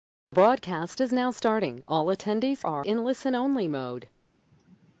Broadcast is now starting. All attendees are in listen-only mode.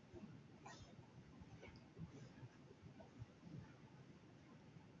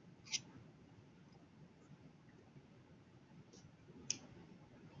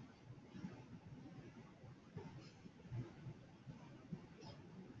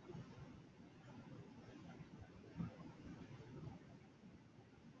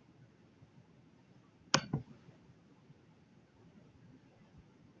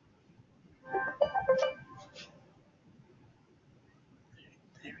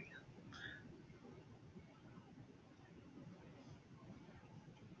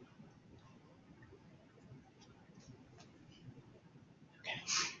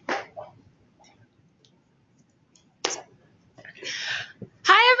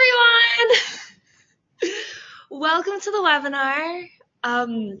 Hi, everyone. Welcome to the webinar.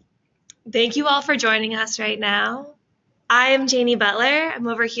 Thank you all for joining us right now. I am Janie Butler. I'm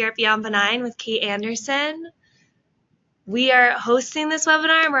over here at Beyond Benign with Kate Anderson. We are hosting this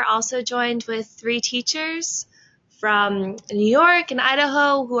webinar, and we're also joined with 3 teachers from New York and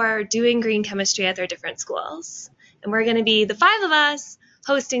Idaho who are doing green chemistry at their different schools. And we're going to be the 5 of us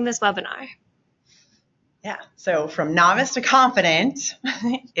hosting this webinar. Yeah, so from novice to confident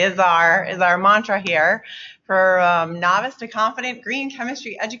is our mantra here for novice to confident green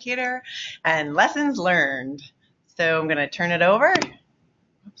chemistry educator and lessons learned. So I'm going to turn it over.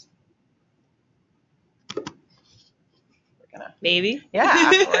 Oops. Maybe. Yeah,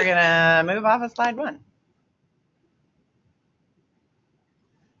 we're going to move off of slide 1.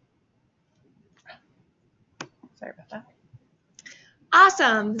 Sorry about that.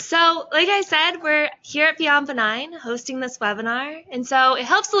 Awesome. So like I said, we're here at Beyond Benign hosting this webinar. And so it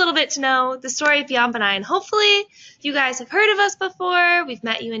helps a little bit to know the story of Beyond Benign. Hopefully you guys have heard of us before. We've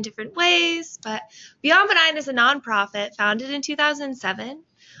met you in different ways. But Beyond Benign is a nonprofit founded in 2007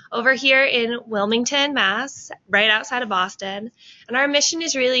 over here in Wilmington, Mass, right outside of Boston. And our mission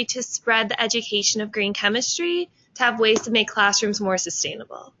is really to spread the education of green chemistry to have ways to make classrooms more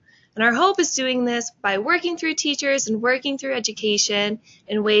sustainable. And our hope is doing this by working through teachers and working through education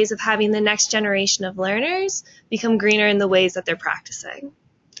in ways of having the next generation of learners become greener in the ways that they're practicing.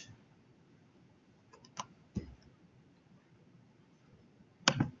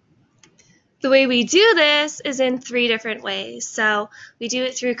 The way we do this is in 3 different ways. So we do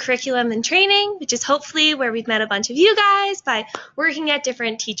it through curriculum and training, which is hopefully where we've met a bunch of you guys by working at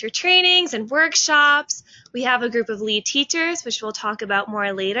different teacher trainings and workshops. We have a group of lead teachers, which we'll talk about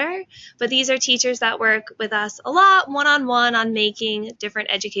more later. But these are teachers that work with us a lot one-on-one on making different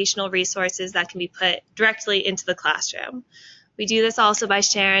educational resources that can be put directly into the classroom. We do this also by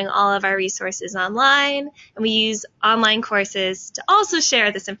sharing all of our resources online, and we use online courses to also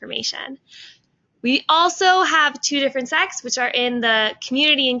share this information. We also have 2 different sects, which are in the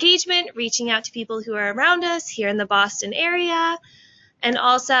community engagement, reaching out to people who are around us here in the Boston area, and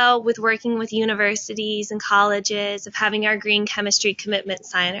also with working with universities and colleges of having our green chemistry commitment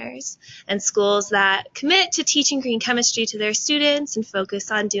signers and schools that commit to teaching green chemistry to their students and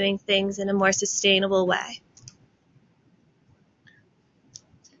focus on doing things in a more sustainable way.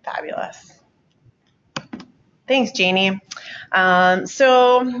 Fabulous. Thanks, Janie.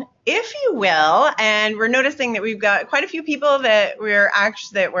 So if you will, and we're noticing that we've got quite a few people that we're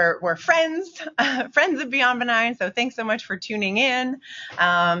friends, friends of Beyond Benign. So thanks so much for tuning in.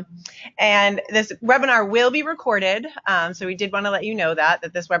 And this webinar will be recorded. So we did want to let you know that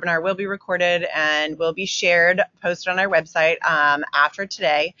this webinar will be recorded and will be shared, posted on our website after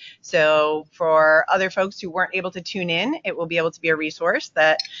today. So for other folks who weren't able to tune in, it will be able to be a resource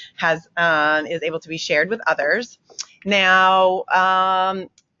that is able to be shared with others. Now,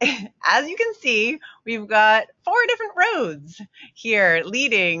 as you can see, we've got 4 different roads here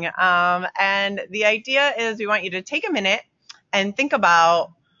leading. And the idea is we want you to take a minute and think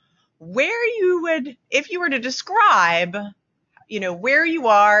about where you would, if you were to describe, where you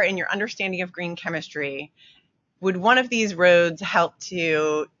are in your understanding of green chemistry, would one of these roads help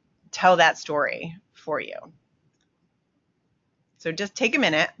to tell that story for you? So just take a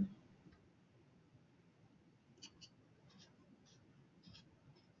minute.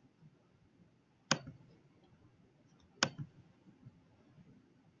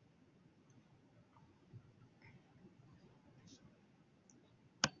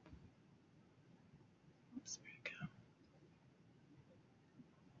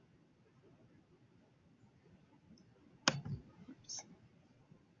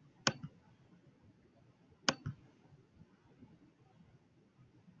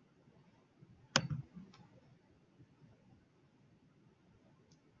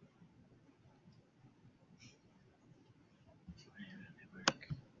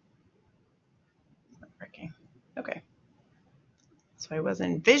 So I was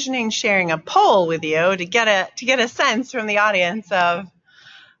envisioning sharing a poll with you to get a sense from the audience of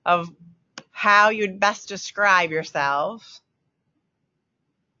how you'd best describe yourself.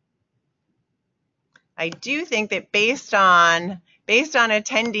 I do think that based on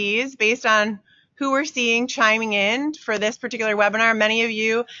attendees, based on who we're seeing chiming in for this particular webinar, many of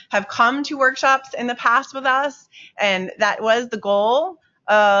you have come to workshops in the past with us, and that was the goal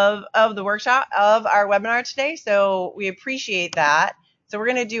of the workshop, of our webinar today. So we appreciate that. So we're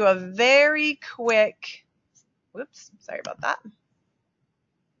going to do a very quick, whoops, sorry about that.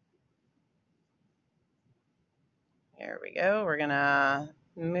 Here we go. We're going to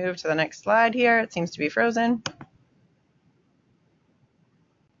move to the next slide here. It seems to be frozen.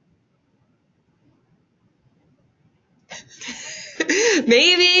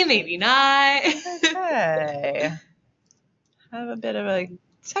 Maybe, maybe not. Okay. Have a bit of a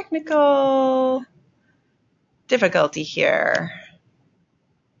technical difficulty here.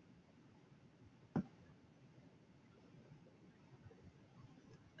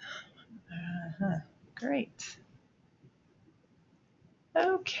 Great.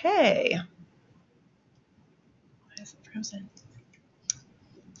 Okay. Why is it frozen?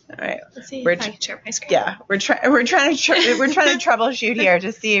 All right. Let's see if I can share my screen. Yeah, we're trying to troubleshoot here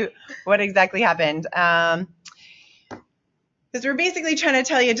to see what exactly happened. Because we're basically trying to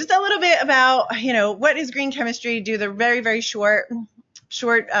tell you just a little bit about, what is green chemistry, do the very, very short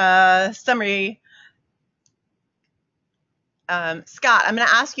summary. Scott, I'm going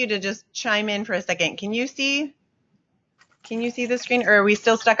to ask you to just chime in for a second. Can you see the screen, or are we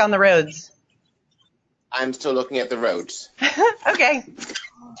still stuck on the roads? I'm still looking at the roads. Okay.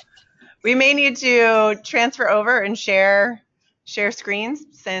 We may need to transfer over and share screens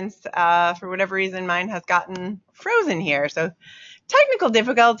since for whatever reason mine has gotten frozen here. So technical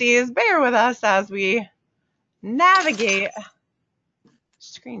difficulties, bear with us as we navigate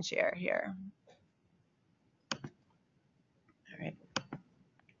screen share here. All right.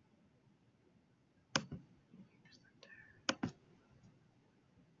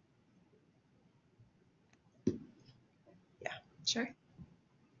 Yeah, sure.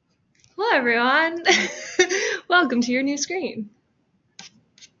 Hello, everyone. Welcome to your new screen.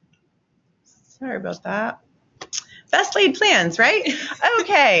 Sorry about that. Best laid plans, right?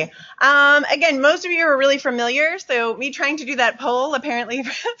 Okay. Again, most of you are really familiar, so me trying to do that poll apparently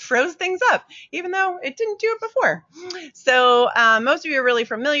froze things up, even though it didn't do it before. So most of you are really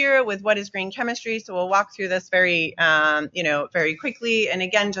familiar with what is green chemistry, so we'll walk through this very, very quickly. And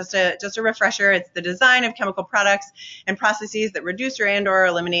again, just a refresher, it's the design of chemical products and processes that reduce or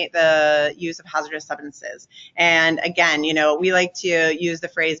eliminate the use of hazardous substances. And again, we like to use the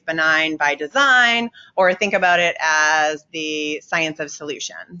phrase benign by design, or think about it as the science of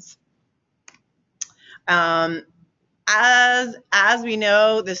solutions. As we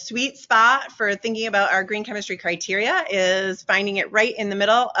know, the sweet spot for thinking about our green chemistry criteria is finding it right in the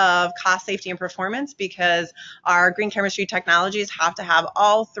middle of cost, safety, and performance, because our green chemistry technologies have to have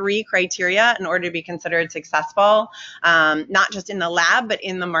all three criteria in order to be considered successful, not just in the lab, but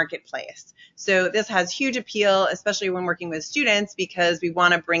in the marketplace. So this has huge appeal, especially when working with students, because we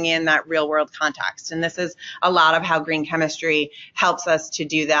want to bring in that real world context. And this is a lot of how green chemistry helps us to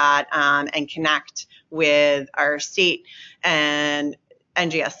do that and connect with our state and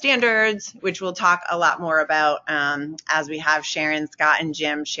NGS standards, which we'll talk a lot more about as we have Sharon, Scott, and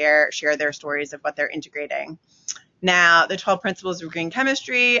Jim share their stories of what they're integrating. Now, the 12 principles of green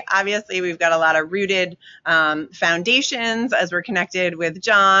chemistry, obviously we've got a lot of rooted foundations as we're connected with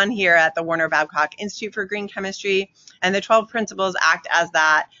John here at the Warner Babcock Institute for Green Chemistry. And the 12 principles act as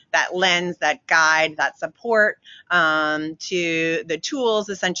that lens, that guide, that support to the tools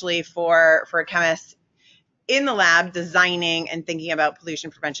essentially for chemists in the lab designing and thinking about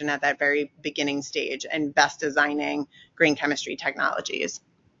pollution prevention at that very beginning stage and best designing green chemistry technologies.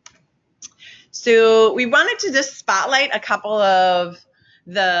 So we wanted to just spotlight a couple of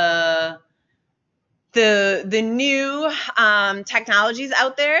the new technologies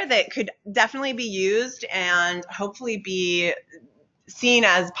out there that could definitely be used and hopefully be seen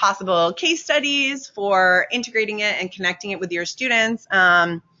as possible case studies for integrating it and connecting it with your students.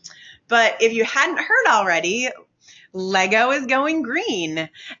 But if you hadn't heard already, Lego is going green.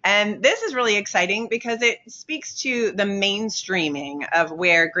 And this is really exciting because it speaks to the mainstreaming of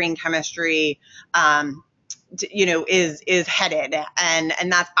where green chemistry is headed. And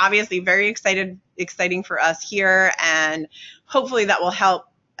that's obviously very exciting for us here. And hopefully that will help,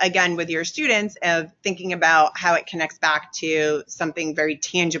 again, with your students of thinking about how it connects back to something very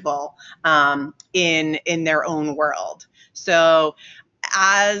tangible in their own world. So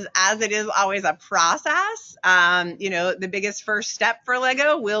as it is always a process, the biggest first step for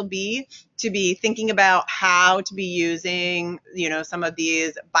Lego will be to be thinking about how to be using, some of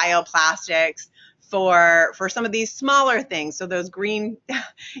these bioplastics for some of these smaller things. So those green,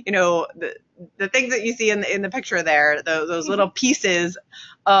 the things that you see in the picture there, those little pieces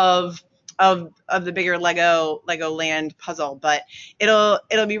of the bigger Lego land puzzle. But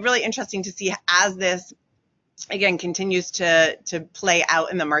it'll be really interesting to see as this again continues to play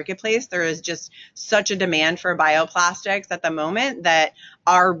out in the marketplace. There is just such a demand for bioplastics at the moment that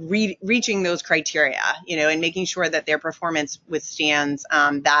are reaching those criteria, and making sure that their performance withstands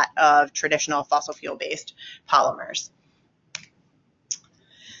that of traditional fossil fuel based polymers.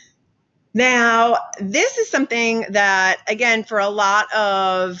 Now, this is something that, again, for a lot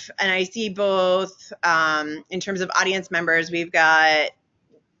of, and I see both in terms of audience members, we've got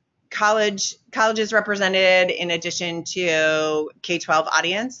colleges represented in addition to K-12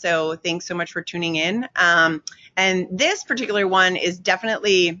 audience. So thanks so much for tuning in. And this particular one is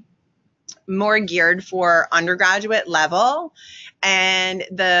definitely more geared for undergraduate level. And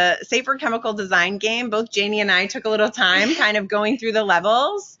the Safer Chemical Design game, both Janie and I took a little time kind of going through the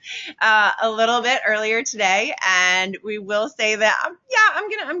levels a little bit earlier today. And we will say that,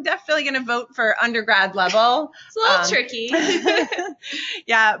 I'm definitely going to vote for undergrad level. It's a little tricky.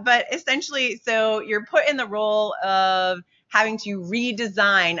 Yeah, but essentially, so you're put in the role of having to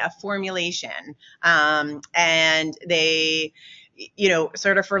redesign a formulation. And they,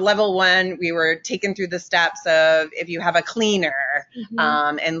 sort of for level one, we were taken through the steps of if you have a cleaner,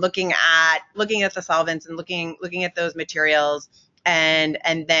 and looking at the solvents and looking at those materials, and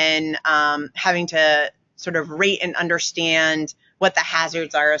then having to sort of rate and understand what the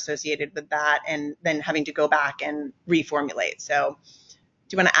hazards are associated with that, and then having to go back and reformulate. So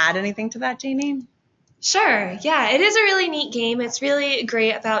do you want to add anything to that, Janie? Sure. Yeah, it is a really neat game. It's really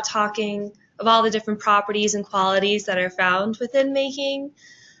great about talking of all the different properties and qualities that are found within making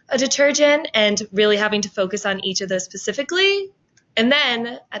a detergent and really having to focus on each of those specifically. And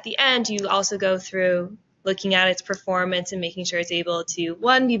then at the end, you also go through looking at its performance and making sure it's able to,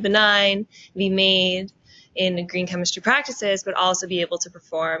 one, be benign, be made in green chemistry practices, but also be able to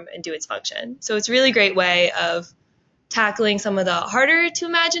perform and do its function. So it's a really great way of tackling some of the harder to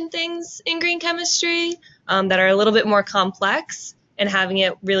imagine things in green chemistry that are a little bit more complex and having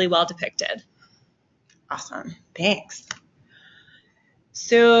it really well depicted. Awesome. Thanks.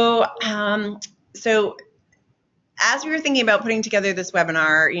 So as we were thinking about putting together this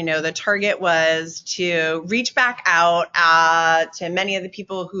webinar, the target was to reach back out to many of the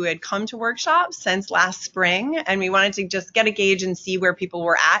people who had come to workshops since last spring, and we wanted to just get a gauge and see where people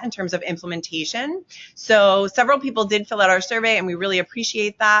were at in terms of implementation. So several people did fill out our survey, and we really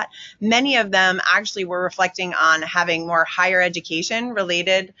appreciate that. Many of them actually were reflecting on having more higher education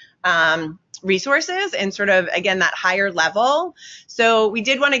related resources and sort of, again, that higher level. So we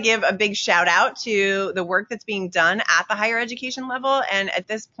did want to give a big shout out to the work that's being done at the higher education level. And at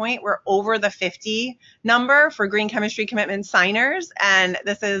this point, we're over the 50 number for green chemistry commitment signers. And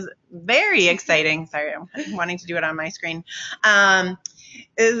this is very exciting. Sorry, I'm wanting to do it on my screen.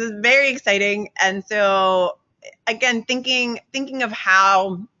 This is very exciting. And so, again, thinking of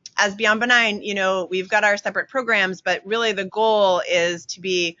how, as Beyond Benign, we've got our separate programs, but really the goal is to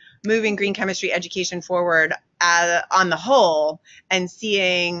be moving green chemistry education forward on the whole and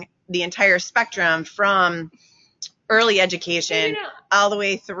seeing the entire spectrum from early education all the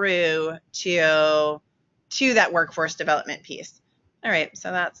way through to that workforce development piece. All right,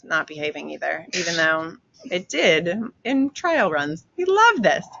 so that's not behaving either, even though it did in trial runs. We love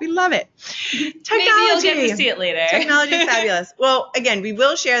this. We love it. Technology. Maybe you'll get to see it later. Technology is fabulous. Well, again, we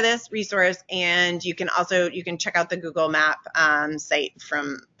will share this resource, and you can check out the Google Map site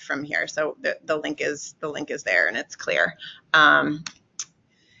from here. So the link is there, and it's clear.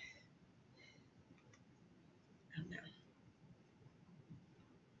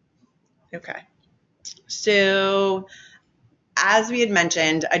 Okay. So as we had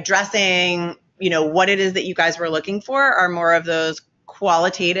mentioned, addressing what it is that you guys were looking for are more of those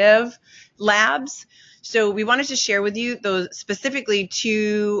qualitative labs. So we wanted to share with you those specifically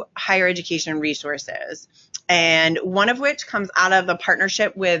 2 higher education resources, and one of which comes out of the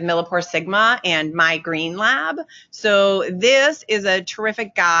partnership with Millipore Sigma and My Green Lab. So this is a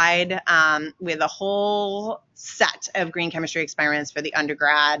terrific guide with a whole set of green chemistry experiments for the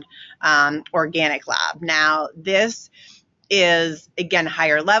undergrad organic lab. Now, this is, again,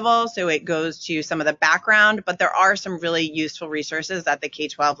 higher level, so it goes to some of the background, but there are some really useful resources at the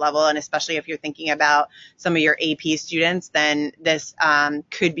K-12 level, and especially if you're thinking about some of your AP students, then this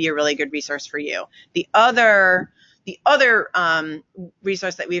could be a really good resource for you. The other The other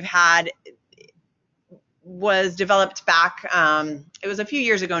resource that we've had was developed back, it was a few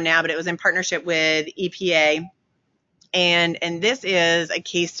years ago now, but it was in partnership with EPA. And this is a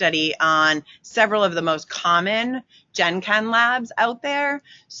case study on several of the most common Gen Chem labs out there.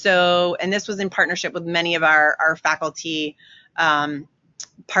 So, and this was in partnership with many of our faculty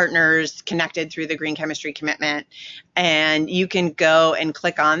partners connected through the Green Chemistry Commitment. And you can go and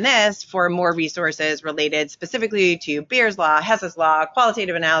click on this for more resources related specifically to Beer's Law, Hess's Law,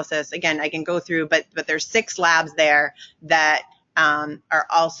 qualitative analysis. Again, I can go through, but there's 6 labs there that are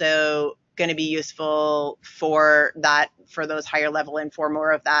also going to be useful for those higher level and for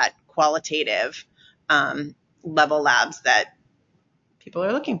more of that qualitative level labs that people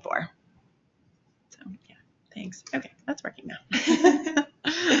are looking for. So yeah, thanks. Okay, that's working now.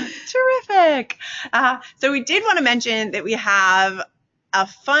 Terrific. So we did want to mention that we have a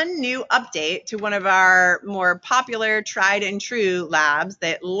fun new update to one of our more popular tried and true labs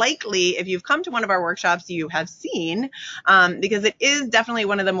that likely, if you've come to one of our workshops, you have seen, because it is definitely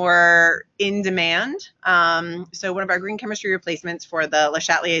one of the more in demand. So one of our green chemistry replacements for the Le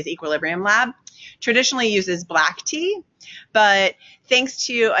Chatelier's Equilibrium Lab traditionally uses black tea, but thanks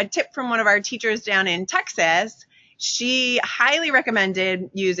to a tip from one of our teachers down in Texas, she highly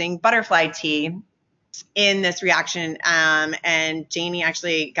recommended using butterfly tea in this reaction, and Janie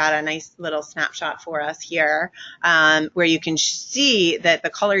actually got a nice little snapshot for us here, where you can see that the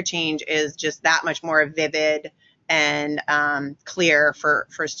color change is just that much more vivid and clear for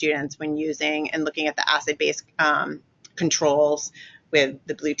students when using and looking at the acid-base controls with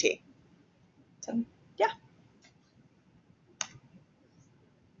the blue tea. So yeah.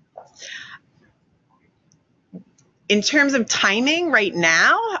 In terms of timing right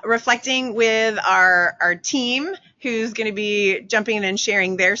now, reflecting with our team who's going to be jumping in and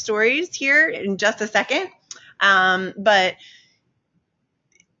sharing their stories here in just a second. But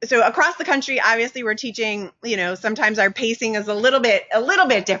so across the country, obviously we're teaching, sometimes our pacing is a little bit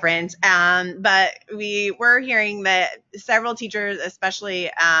different. But we were hearing that several teachers, especially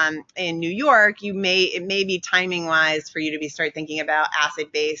in New York, it may be timing wise for you to start thinking about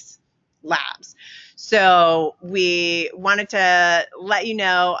acid-base labs. So we wanted to let you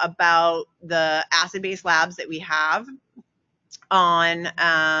know about the acid-base labs that we have on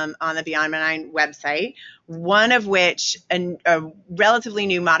the Beyond Benign website, one of which a relatively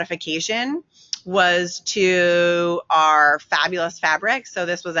new modification was to our fabulous fabric. So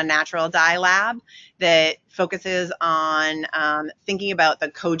this was a natural dye lab that focuses on thinking about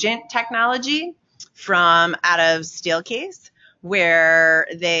the Cogent technology from out of Steelcase, where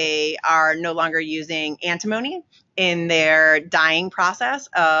they are no longer using antimony in their dyeing process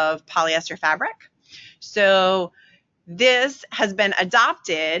of polyester fabric. So this has been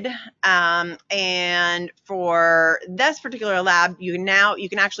adopted, and for this particular lab, you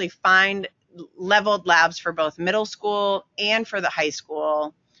can actually find leveled labs for both middle school and for the high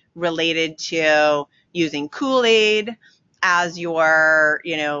school related to using Kool-Aid as your,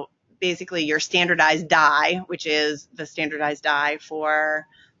 basically your standardized dye, which is the standardized dye for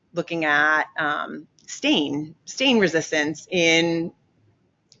looking at stain resistance in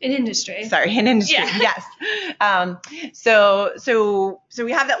industry. In industry, yeah. Yes. So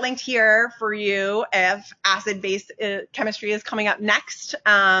we have that linked here for you if acid-base chemistry is coming up next.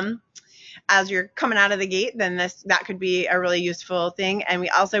 As you're coming out of the gate, then that could be a really useful thing. And we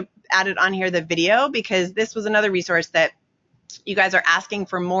also added on here the video because this was another resource that you guys are asking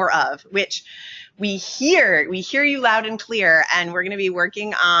for more of, which we hear you loud and clear, and we're going to be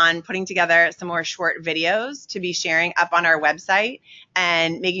working on putting together some more short videos to be sharing up on our website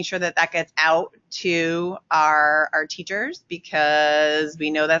and making sure that gets out to our teachers, because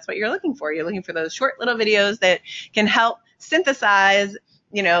we know that's what you're looking for. You're looking for those short little videos that can help synthesize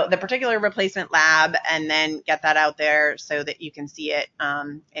the particular replacement lab and then get that out there so that you can see it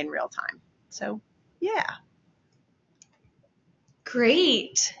in real time. So yeah.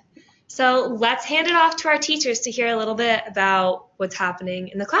 Great. So let's hand it off to our teachers to hear a little bit about what's happening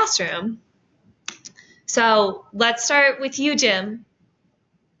in the classroom. So let's start with you, Jim.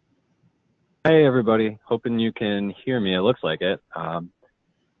 Hey, everybody. Hoping you can hear me. It looks like it.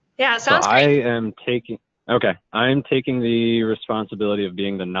 Yeah, it sounds great. I'm taking the responsibility of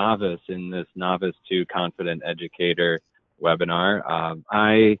being the novice in this Novice to Confident Educator webinar.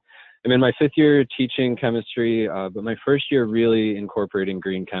 I'm in my 5th year teaching chemistry, but my first year really incorporating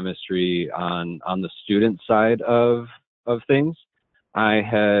green chemistry on the student side of things. I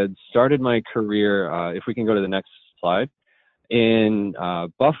had started my career, if we can go to the next slide, in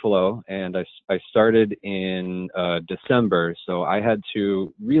Buffalo, and I started in December. So I had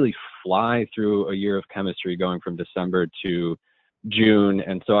to really fly through a year of chemistry going from December to June.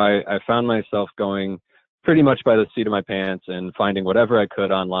 And so I found myself going pretty much by the seat of my pants and finding whatever I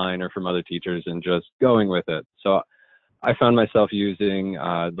could online or from other teachers and just going with it. So I found myself using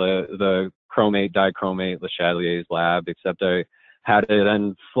the chromate, dichromate, Le Chatelier's lab, except I had it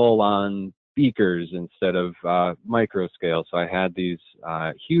in full-on beakers instead of micro scale. So I had these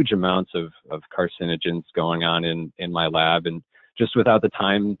huge amounts of carcinogens going on in my lab, and just without the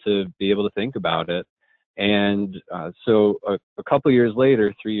time to be able to think about it. And so a couple years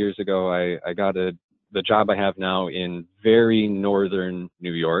later, 3 years ago, I got the job I have now in very northern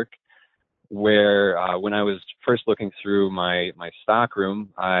New York, where when I was first looking through my stock room,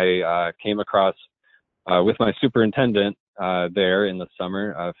 I came across with my superintendent there in the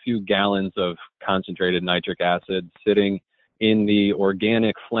summer a few gallons of concentrated nitric acid sitting in the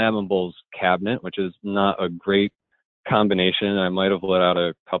organic flammables cabinet, which is not a great combination. I might have let out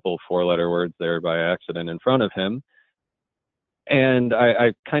a couple 4-letter words there by accident in front of him. And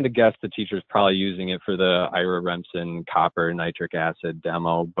I kind of guessed the teacher's probably using it for the Ira Remsen copper nitric acid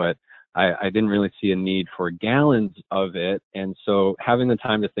demo, but I didn't really see a need for gallons of it. And so having the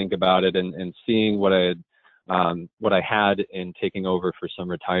time to think about it and seeing what I had in taking over for some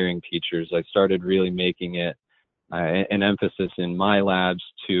retiring teachers, I started really making it an emphasis in my labs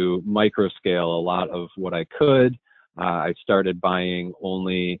to microscale a lot of what I could. I started buying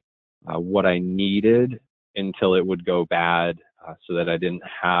only what I needed until it would go bad, so that I didn't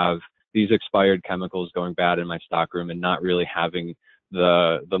have these expired chemicals going bad in my stockroom and not really having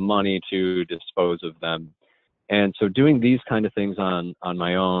the money to dispose of them. And so doing these kind of things on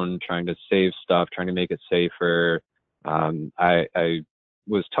my own, trying to save stuff, trying to make it safer. I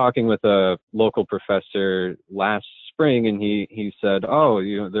was talking with a local professor last spring, and he said, "Oh,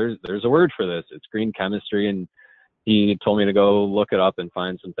 there's a word for this. It's green chemistry." And he told me to go look it up and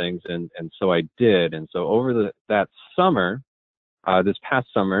find some things, and so I did. And so over that summer, this past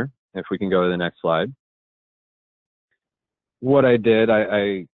summer, if we can go to the next slide, what I did,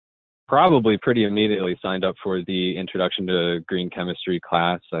 I probably pretty immediately signed up for the Introduction to Green Chemistry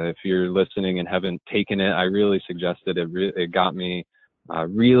class. If you're listening and haven't taken it, I really suggest it. It got me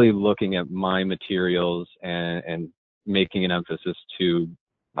really looking at my materials and making an emphasis to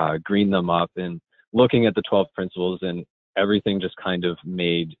green them up, and looking at the 12 principles, and everything just kind of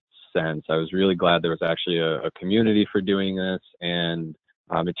made sense. I was really glad there was actually a community for doing this and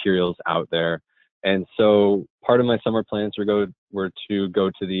materials out there. And so part of my summer plans were to go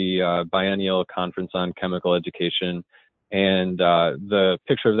to the biennial conference on chemical education. And the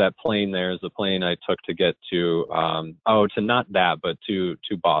picture of that plane there is the plane I took to get to, to not that, but to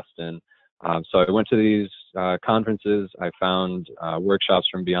Boston. So I went to these conferences. I found workshops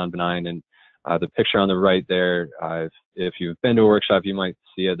from Beyond Benign, and the picture on the right there, if you've been to a workshop, you might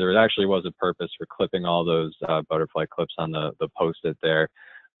see it. There actually was a purpose for clipping all those butterfly clips on the post-it there.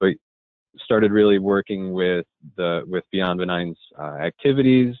 But started really working with Beyond Benign's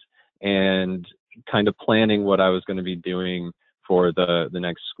activities and kind of planning what I was going to be doing for the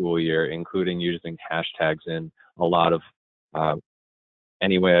next school year, including using hashtags in a lot of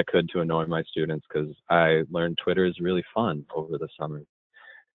any way I could to annoy my students, because I learned Twitter is really fun over the summer.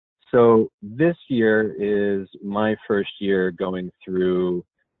 So this year is my first year going through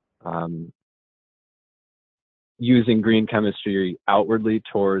using green chemistry outwardly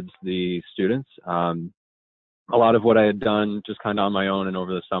towards the students. A lot of what I had done just kind of on my own and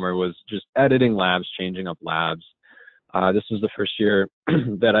over the summer was just editing labs, changing up labs. This was the first year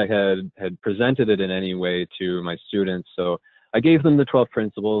that I had presented it in any way to my students. So I gave them the 12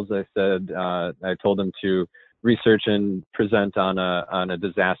 principles. I said, I told them to research and present on a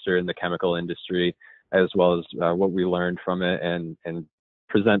disaster in the chemical industry, as well as what we learned from it, and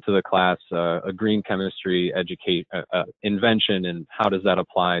present to the class a green chemistry invention, and how does that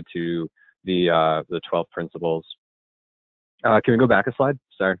apply to the 12 principles. Can we go back a slide?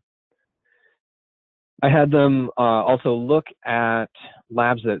 Sorry. I had them also look at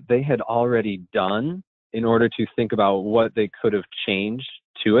labs that they had already done in order to think about what they could have changed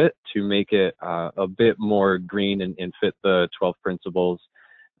to it to make it a bit more green and fit the 12 principles.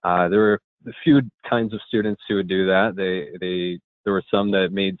 There were a few kinds of students who would do that. There were some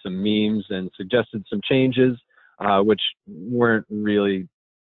that made some memes and suggested some changes, which weren't really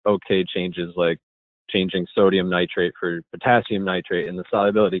okay changes, like changing sodium nitrate for potassium nitrate in the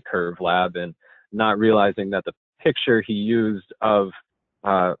solubility curve lab, and not realizing that the picture he used of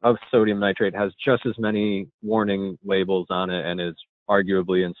sodium nitrate has just as many warning labels on it, and is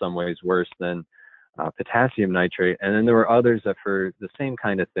arguably in some ways worse than potassium nitrate. And then there were others that for the same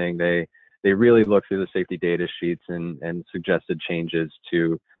kind of thing, they really looked through the safety data sheets and suggested changes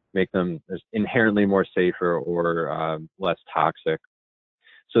to make them inherently more safer or less toxic.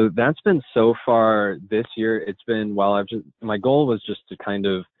 So that's been so far this year. It's been, my goal was just to kind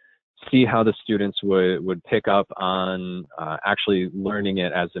of see how the students would pick up on actually learning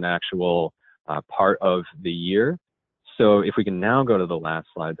it as an actual part of the year. So if we can now go to the last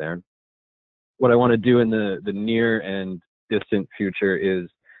slide there. What I want to do in the near and distant future is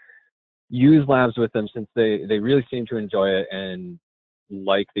use labs with them, since they really seem to enjoy it and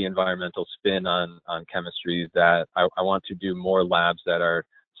like the environmental spin on chemistry, that I want to do more labs that are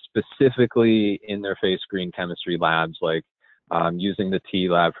specifically in their face green chemistry labs, like using the T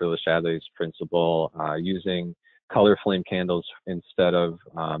lab for Le Chatelier's principle, using color flame candles instead of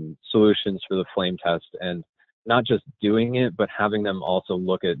solutions for the flame test, and not just doing it, but having them also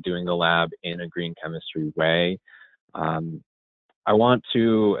look at doing the lab in a green chemistry way. I want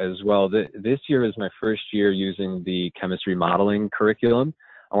to as well, this year is my first year using the chemistry modeling curriculum.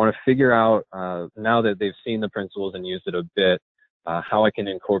 I want to figure out, now that they've seen the principles and used it a bit, how I can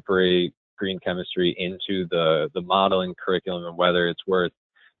incorporate green chemistry into the modeling curriculum, and whether it's worth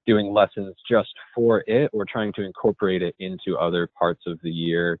doing lessons just for it or trying to incorporate it into other parts of the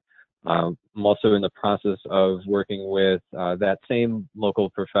year. I'm also in the process of working with that same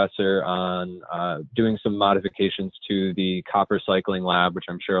local professor on doing some modifications to the copper cycling lab, which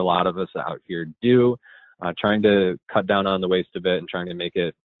I'm sure a lot of us out here do, trying to cut down on the waste a bit and trying to make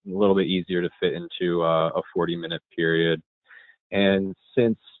it a little bit easier to fit into a 40-minute period. And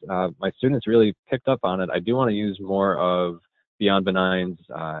since my students really picked up on it, I do want to use more of Beyond Benign's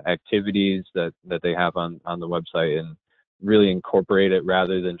activities that they have on the website, and really incorporate it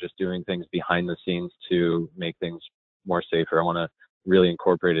rather than just doing things behind the scenes to make things more safer. I want to really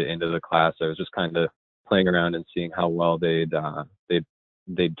incorporate it into the class. I was just kind of playing around and seeing how well they'd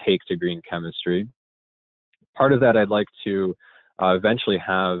take to green chemistry. Part of that, I'd like to eventually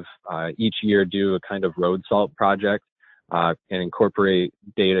have each year do a kind of road salt project and incorporate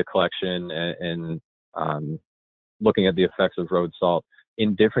data collection and looking at the effects of road salt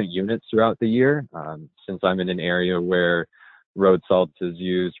in different units throughout the year. Since I'm in an area where road salt is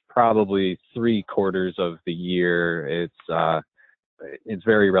used probably 3/4 of the year, it's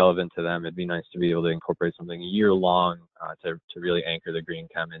very relevant to them. It'd be nice to be able to incorporate something year long to really anchor the green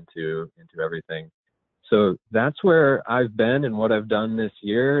chem into everything. So that's where I've been and what I've done this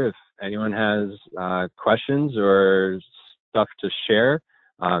year. If anyone has questions or stuff to share,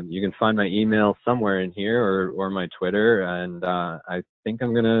 you can find my email somewhere in here or my Twitter, and I think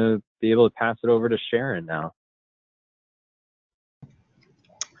I'm going to be able to pass it over to Sharon now.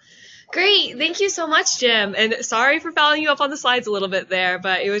 Great. Thank you so much, Jim. And sorry for following you up on the slides a little bit there,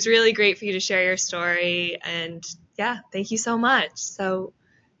 but it was really great for you to share your story. And yeah, thank you so much. So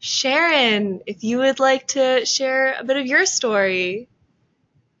Sharon, if you would like to share a bit of your story.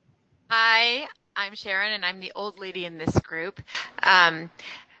 Hi, I'm Sharon, and I'm the old lady in this group.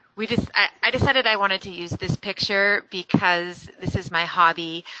 I decided I wanted to use this picture because this is my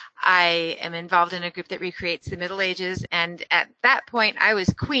hobby. I am involved in a group that recreates the Middle Ages, and at that point I was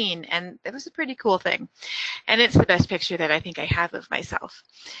queen, and it was a pretty cool thing. And it's the best picture that I think I have of myself.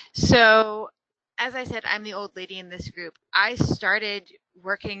 So, as I said, I'm the old lady in this group. I started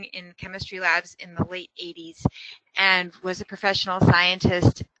working in chemistry labs in the late 80s and was a professional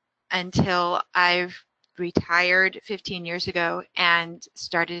scientist until I've retired 15 years ago and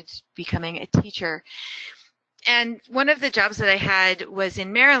started becoming a teacher. And one of the jobs that I had was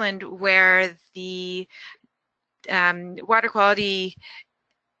in Maryland, where the water quality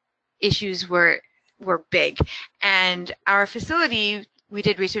issues were big. And our facility, we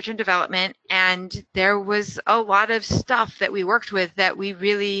did research and development, and there was a lot of stuff that we worked with that we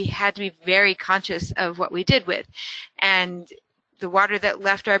really had to be very conscious of what we did with. And the water that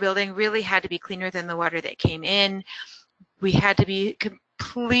left our building really had to be cleaner than the water that came in. We had to be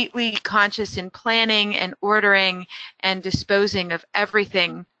completely conscious in planning and ordering and disposing of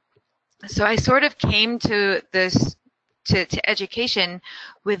everything. So I sort of came to this, to education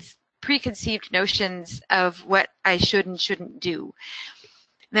with preconceived notions of what I should and shouldn't do.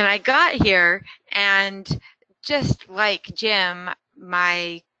 Then I got here, and just like Jim,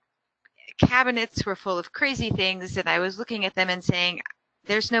 my cabinets were full of crazy things, and I was looking at them and saying,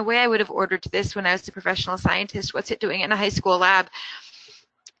 there's no way I would have ordered this when I was a professional scientist. What's it doing in a high school lab?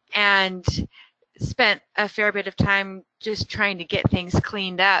 And spent a fair bit of time just trying to get things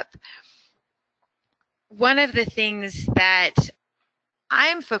cleaned up. One of the things that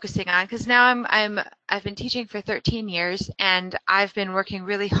I'm focusing on, because now I've been teaching for 13 years, and I've been working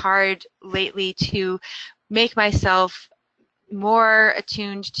really hard lately to make myself more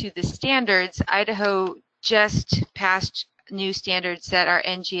attuned to the standards. Idaho just passed new standards that are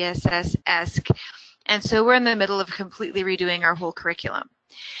NGSS-esque, and so we're in the middle of completely redoing our whole curriculum.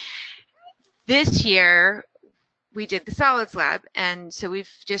 This year, we did the solids lab, and so we've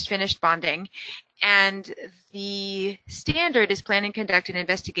just finished bonding, and the standard is plan and conduct an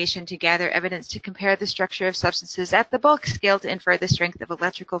investigation to gather evidence to compare the structure of substances at the bulk scale to infer the strength of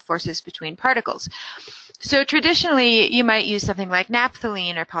electrical forces between particles. So traditionally, you might use something like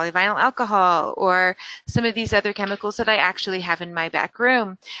naphthalene or polyvinyl alcohol or some of these other chemicals that I actually have in my back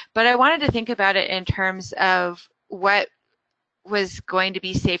room. But I wanted to think about it in terms of what was going to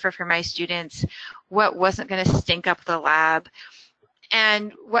be safer for my students, what wasn't going to stink up the lab,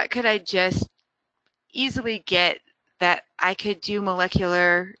 and what could I just easily get that I could do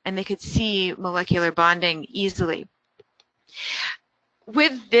molecular, and they could see molecular bonding easily.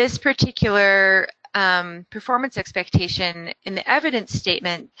 With this particular performance expectation in the evidence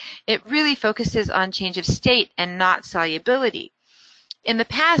statement, it really focuses on change of state and not solubility. In the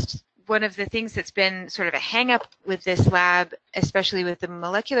past, one of the things that's been sort of a hang-up with this lab, especially with the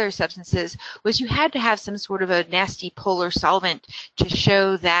molecular substances, was you had to have some sort of a nasty polar solvent to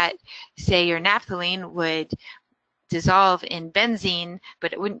show that, say, your naphthalene would dissolve in benzene,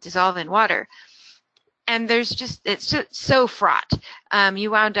 but it wouldn't dissolve in water. And it's just so fraught.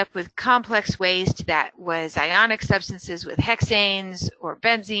 You wound up with complex waste that was ionic substances with hexanes or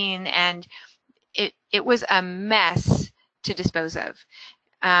benzene, and it was a mess to dispose of.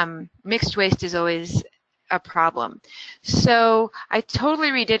 Mixed waste is always a problem. So I totally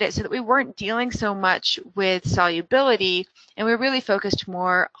redid it so that we weren't dealing so much with solubility, and we really focused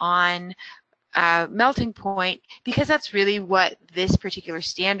more on melting point, because that's really what this particular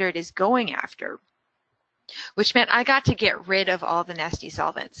standard is going after, which meant I got to get rid of all the nasty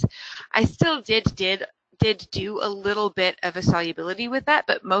solvents. I still did do a little bit of a solubility with that,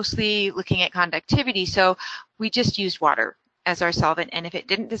 but mostly looking at conductivity. So we just used water as our solvent, and if it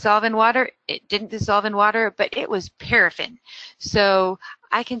didn't dissolve in water, it didn't dissolve in water, but it was paraffin. So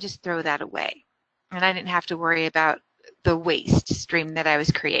I can just throw that away, and I didn't have to worry about the waste stream that I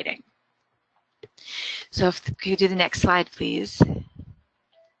was creating. So if you do the next slide, please.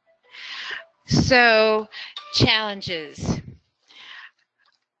 So challenges.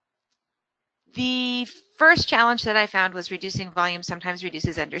 The first challenge that I found was reducing volume sometimes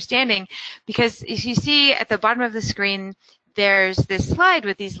reduces understanding, because if you see at the bottom of the screen, there's this slide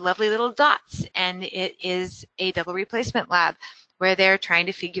with these lovely little dots, and it is a double replacement lab where they're trying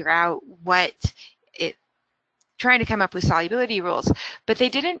to figure out trying to come up with solubility rules, but they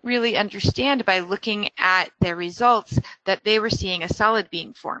didn't really understand by looking at their results that they were seeing a solid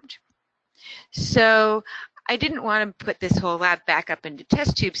being formed. So I didn't want to put this whole lab back up into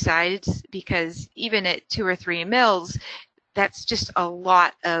test tube size, because even at 2 or 3 mils, that's just a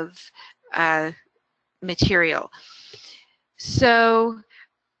lot of material. So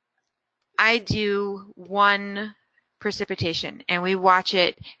I do one precipitation, and we watch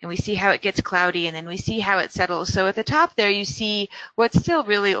it, and we see how it gets cloudy, and then we see how it settles. So at the top there, you see what's still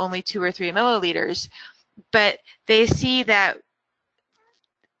really only 2 or 3 milliliters, but they see that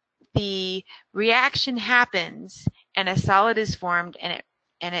the reaction happens, and a solid is formed, and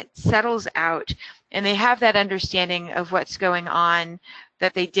it settles out, and they have that understanding of what's going on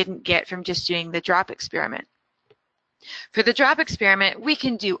that they didn't get from just doing the drop experiment. For the drop experiment, we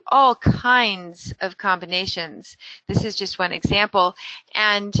can do all kinds of combinations. This is just one example,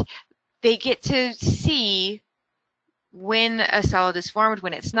 and they get to see when a solid is formed,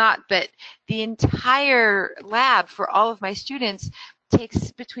 when it's not, but the entire lab for all of my students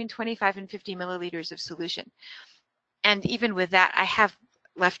takes between 25 and 50 milliliters of solution. And even with that, I have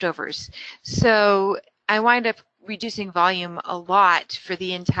leftovers. So I wind up reducing volume a lot for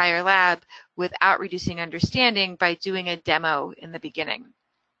the entire lab without reducing understanding by doing a demo in the beginning.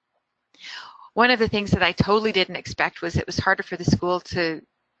 One of the things that I totally didn't expect was it was harder for the school to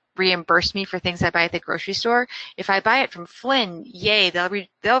reimburse me for things I buy at the grocery store. If I buy it from Flynn, yay,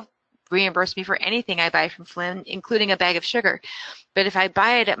 they'll reimburse me for anything I buy from Flynn, including a bag of sugar. But if I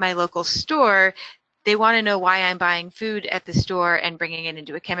buy it at my local store, they want to know why I'm buying food at the store and bringing it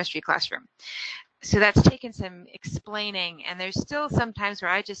into a chemistry classroom. So that's taken some explaining, and there's still some times where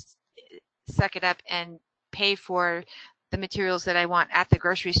I just suck it up and pay for the materials that I want at the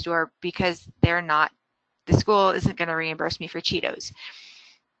grocery store, because the school isn't going to reimburse me for Cheetos,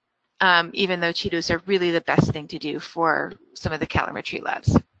 even though Cheetos are really the best thing to do for some of the calorimetry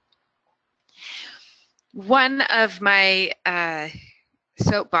labs. One of my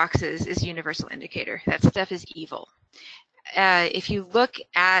soapboxes is universal indicator. That stuff is evil. If you look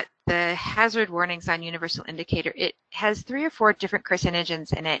at the hazard warnings on universal indicator, it has 3 or 4 different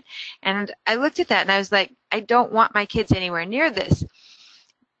carcinogens in it. And I looked at that and I was like, I don't want my kids anywhere near this.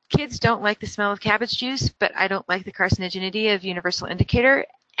 Kids don't like the smell of cabbage juice, but I don't like the carcinogenity of universal indicator.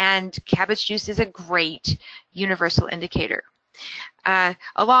 And cabbage juice is a great universal indicator.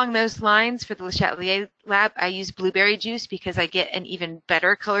 Along those lines, for the Le Chatelier lab, I use blueberry juice because I get an even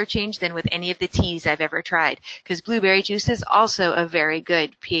better color change than with any of the teas I've ever tried, because blueberry juice is also a very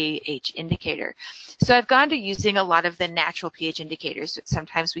good pH indicator. So I've gone to using a lot of the natural pH indicators.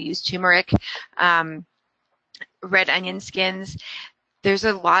 Sometimes we use turmeric, red onion skins. There's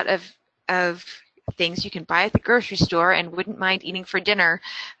a lot of things you can buy at the grocery store and wouldn't mind eating for dinner,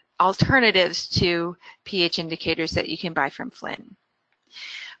 alternatives to pH indicators that you can buy from Flynn.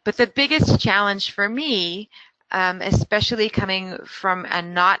 But the biggest challenge for me, especially coming from a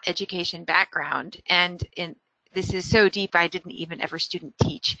not education background, and this is so deep I didn't even ever student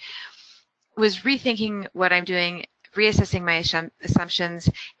teach, was rethinking what I'm doing, reassessing my assumptions,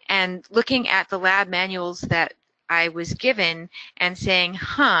 and looking at the lab manuals that I was given and saying,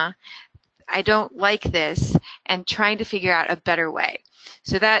 I don't like this, and trying to figure out a better way.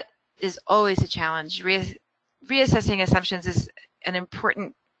 So that is always a challenge. Reassessing assumptions is an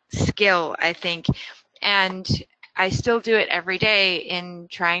important skill, I think, and I still do it every day in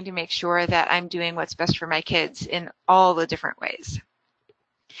trying to make sure that I'm doing what's best for my kids in all the different ways.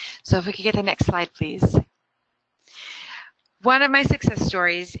 So if we could get the next slide, please. One of my success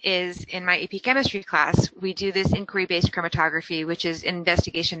stories is in my AP chemistry class. We do this inquiry-based chromatography, which is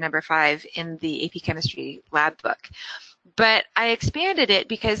investigation number 5 in the AP chemistry lab book. But I expanded it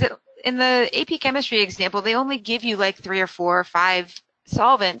because in the AP chemistry example, they only give you like 3 or 4 or 5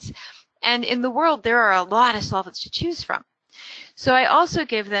 solvents. And in the world, there are a lot of solvents to choose from. So I also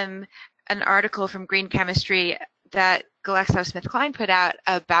give them an article from Green Chemistry that GlaxoSmithKline put out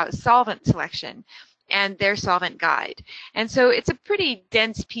about solvent selection and their solvent guide. And so it's a pretty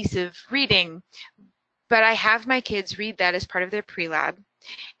dense piece of reading, but I have my kids read that as part of their pre-lab.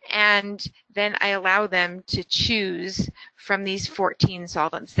 And then I allow them to choose from these 14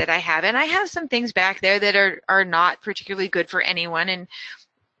 solvents that I have. And I have some things back there that are not particularly good for anyone. And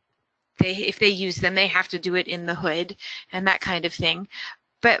if they use them, they have to do it in the hood and that kind of thing.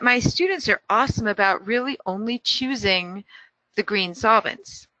 But my students are awesome about really only choosing the green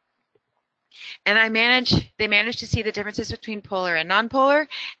solvents. And they manage to see the differences between polar and nonpolar,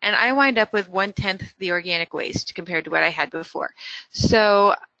 and I wind up with 1/10 the organic waste compared to what I had before.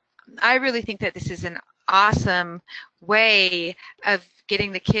 So I really think that this is an awesome way of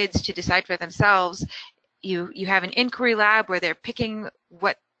getting the kids to decide for themselves. You have an inquiry lab where they're picking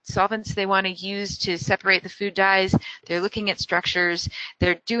what solvents they want to use to separate the food dyes. They're looking at structures.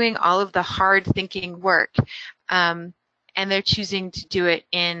 They're doing all of the hard thinking work, and they're choosing to do it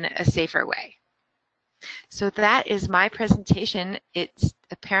in a safer way. So that is my presentation. It's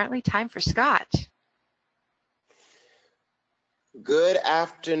apparently time for Scott. Good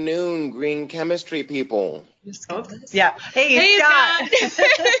afternoon, green chemistry people. Yeah. Hey, Scott.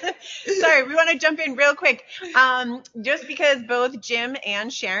 Scott. Sorry, we want to jump in real quick. Just because both Jim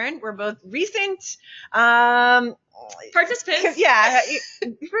and Sharon were both recent Participants. Yeah,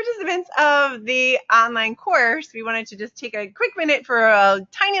 participants of the online course, we wanted to just take a quick minute for a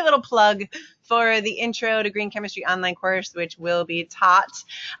tiny little plug for the Intro to Green Chemistry online course, which will be taught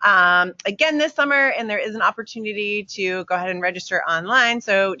again this summer, and there is an opportunity to go ahead and register online.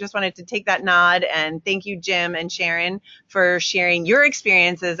 So just wanted to take that nod and thank you, Jim and Sharon, for sharing your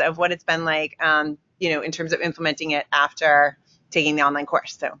experiences of what it's been like, in terms of implementing it after taking the online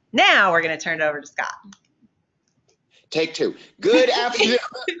course. So now we're going to turn it over to Scott. Take 2. Good afternoon,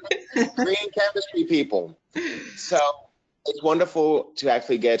 green chemistry people. So it's wonderful to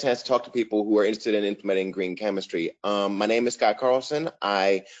actually get a chance to talk to people who are interested in implementing green chemistry. My name is Scott Carlson.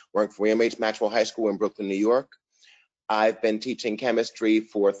 I work for EMH Maxwell High School in Brooklyn, New York. I've been teaching chemistry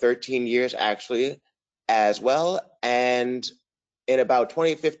for 13 years actually as well. And in about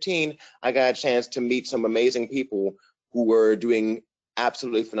 2015, I got a chance to meet some amazing people who were doing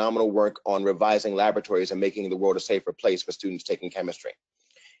absolutely phenomenal work on revising laboratories and making the world a safer place for students taking chemistry.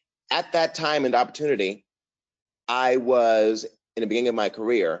 At that time and opportunity, I was, in the beginning of my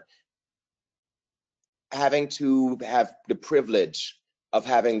career, having to have the privilege of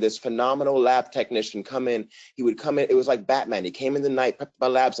having this phenomenal lab technician come in. He would come in, it was like Batman. He came in the night, prepped my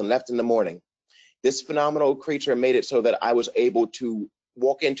labs, and left in the morning. This phenomenal creature made it so that I was able to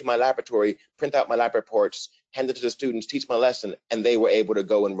walk into my laboratory, print out my lab reports, hand it to the students, teach my lesson, and they were able to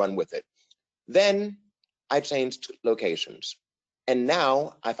go and run with it. Then I changed locations. And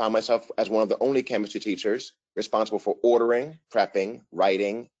now I found myself as one of the only chemistry teachers responsible for ordering, prepping,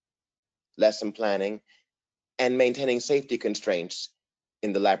 writing, lesson planning, and maintaining safety constraints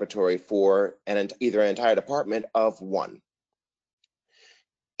in the laboratory for either an entire department of one.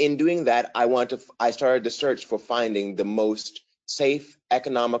 In doing that, I started the search for finding the most safe,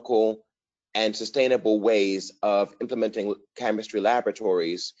 economical, and sustainable ways of implementing chemistry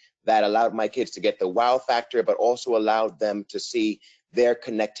laboratories that allowed my kids to get the wow factor, but also allowed them to see their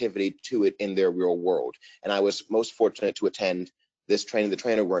connectivity to it in their real world. And I was most fortunate to attend this Training the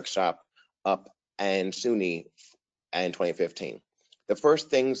Trainer workshop up in SUNY in 2015. The first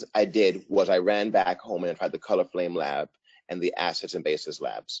things I did was I ran back home and tried the Color Flame Lab and the Acids and Bases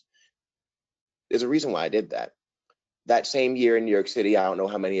labs. There's a reason why I did that. That same year in New York City, I don't know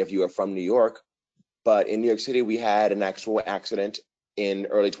how many of you are from New York, but in New York City, we had an actual accident in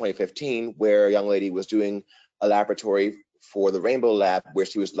early 2015 where a young lady was doing a laboratory for the Rainbow Lab where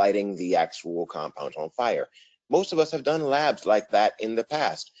she was lighting the actual compounds on fire. Most of us have done labs like that in the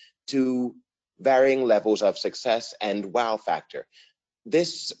past to varying levels of success and wow factor.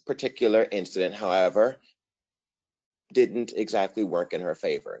 This particular incident, however, didn't exactly work in her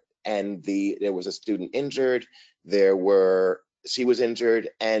favor. And there was a student injured, she was injured,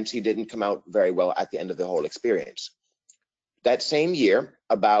 and she didn't come out very well at the end of the whole experience. That same year,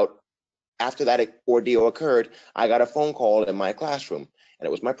 about after that ordeal occurred, I got a phone call in my classroom, and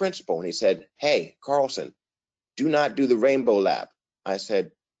it was my principal, and he said, "Hey, Carlson, do not do the Rainbow Lab." I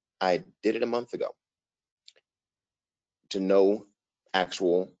said, "I did it a month ago." To no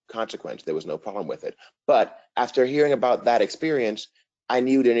actual consequence. There was no problem with it. But after hearing about that experience, I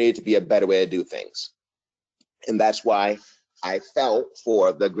knew there needed to be a better way to do things. And that's why I fell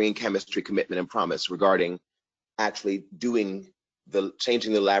for the green chemistry commitment and promise regarding actually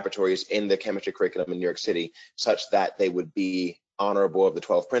changing the laboratories in the chemistry curriculum in New York City such that they would be honorable of the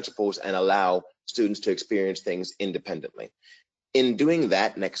 12 principles and allow students to experience things independently. In doing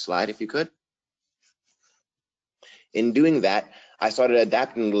that, next slide if you could. In doing that, I started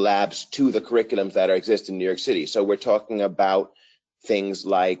adapting the labs to the curriculums that exist in New York City. So we're talking about things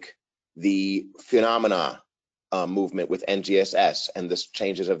like the phenomena movement with NGSS and the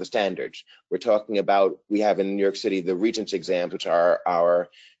changes of the standards. We're talking about, we have in New York City the Regents exams, which are our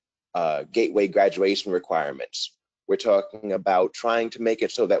gateway graduation requirements. We're talking about trying to make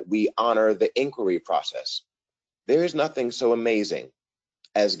it so that we honor the inquiry process. There is nothing so amazing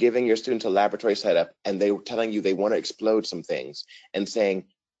as giving your students a laboratory setup and they telling you they want to explode some things and saying,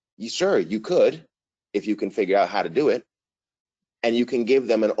 sure, you could, if you can figure out how to do it. And you can give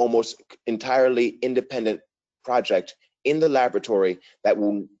them an almost entirely independent project in the laboratory that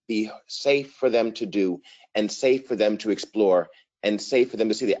will be safe for them to do and safe for them to explore and safe for them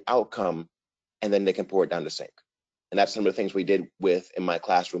to see the outcome, and then they can pour it down the sink. And that's some of the things we did in my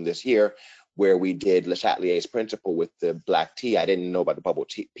classroom this year, where we did Le Chatelier's principle with the black tea. I didn't know about the bubble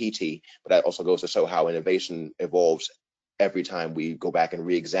PT, but that also goes to show how innovation evolves every time we go back and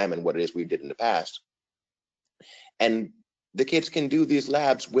re-examine what it is we did in the past. And the kids can do these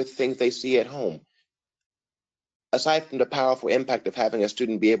labs with things they see at home. Aside from the powerful impact of having a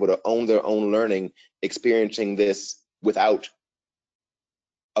student be able to own their own learning, experiencing this without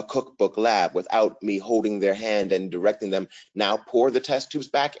a cookbook lab, without me holding their hand and directing them, now pour the test tubes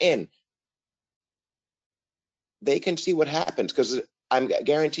back in. They can see what happens, because I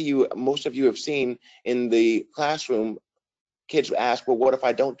guarantee you, most of you have seen in the classroom, kids ask, well, what if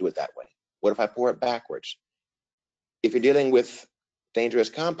I don't do it that way? What if I pour it backwards? If you're dealing with dangerous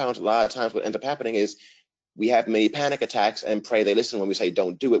compounds, a lot of times what ends up happening is we have many panic attacks and pray they listen when we say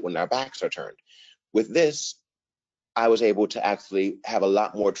don't do it when our backs are turned. With this, I was able to actually have a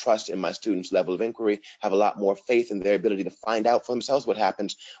lot more trust in my students' level of inquiry, have a lot more faith in their ability to find out for themselves what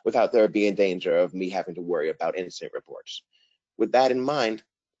happens without there being danger of me having to worry about incident reports. With that in mind,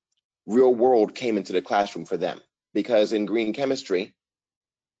 real world came into the classroom for them, because in green chemistry,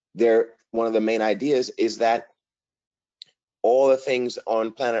 one of the main ideas is that all the things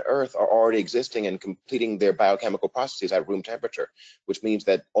on planet Earth are already existing and completing their biochemical processes at room temperature, which means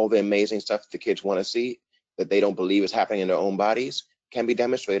that all the amazing stuff the kids want to see that they don't believe is happening in their own bodies can be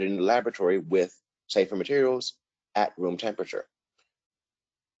demonstrated in the laboratory with safer materials at room temperature.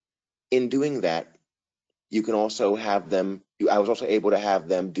 In doing that, you can also have them, I was also able to have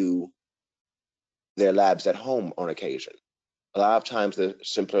them do their labs at home on occasion. A lot of times the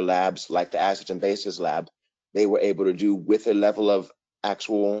simpler labs like the acids and bases lab, they were able to do with a level of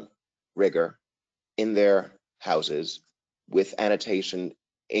actual rigor in their houses with annotation,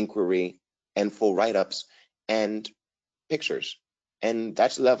 inquiry, and full write-ups and pictures. And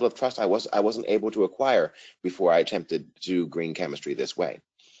that's the level of trust I wasn't able to acquire before I attempted to do green chemistry this way.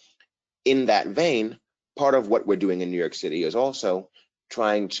 In that vein, part of what we're doing in New York City is also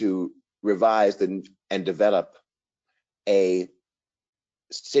trying to revise and develop a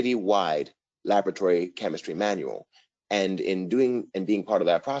citywide laboratory chemistry manual. And in doing and being part of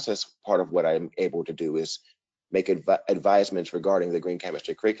that process, part of what I'm able to do is make advisements regarding the green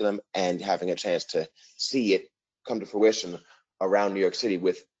chemistry curriculum and having a chance to see it come to fruition around New York City,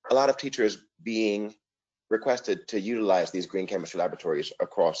 with a lot of teachers being requested to utilize these green chemistry laboratories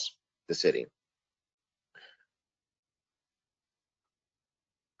across the city.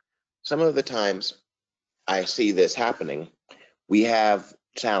 Some of the times I see this happening, we have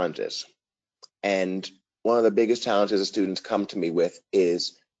challenges. And one of the biggest challenges the students come to me with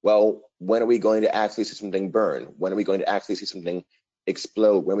is, well, when are we going to actually see something burn? When are we going to actually see something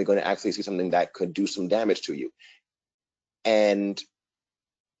explode? When are we going to actually see something that could do some damage to you? And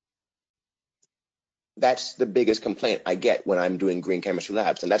that's the biggest complaint I get when I'm doing green chemistry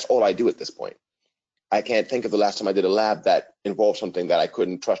labs. And that's all I do at this point. I can't think of the last time I did a lab that involved something that I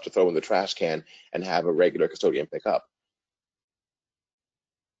couldn't trust to throw in the trash can and have a regular custodian pick up.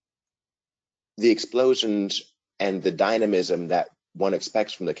 The explosions and the dynamism that one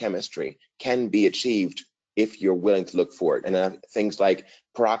expects from the chemistry can be achieved if you're willing to look for it. And things like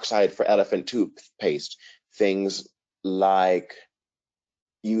peroxide for elephant toothpaste, things like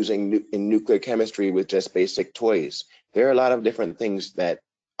using in nuclear chemistry with just basic toys. There are a lot of different things that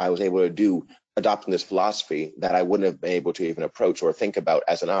I was able to do adopting this philosophy that I wouldn't have been able to even approach or think about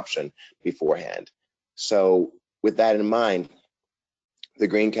as an option beforehand. So with that in mind, the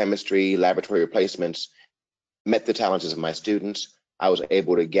green chemistry laboratory replacements met the challenges of my students. I was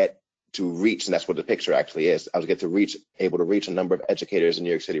able to get to reach, and that's what the picture actually is, I was able to reach a number of educators in New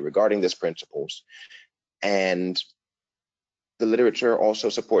York City regarding these principles. And the literature also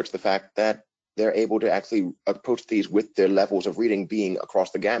supports the fact that they're able to actually approach these with their levels of reading being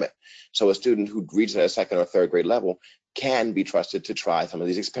across the gamut. So a student who reads at a second or third grade level can be trusted to try some of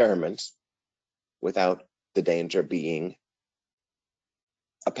these experiments without the danger being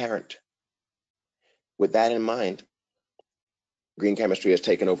apparent. With that in mind, green chemistry has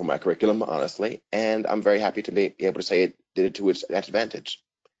taken over my curriculum, honestly, and I'm very happy to be able to say it did it to its advantage.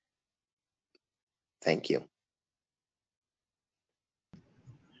 Thank you.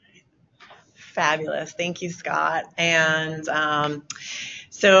 Fabulous. Thank you, Scott. And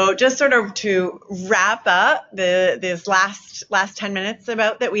so just sort of to wrap up this last 10 minutes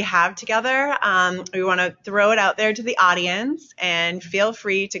that we have together, we want to throw it out there to the audience, and feel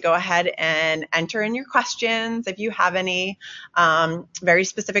free to go ahead and enter in your questions if you have any very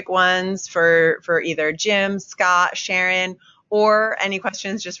specific ones for either Jim, Scott, Sharon, or any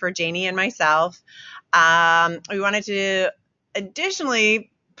questions just for Janie and myself. We wanted to additionally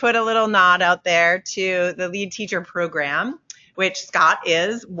put a little nod out there to the Lead Teacher program, which Scott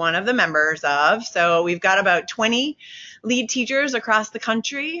is one of the members of. So we've got about 20 lead teachers across the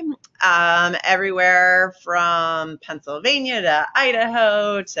country, everywhere from Pennsylvania to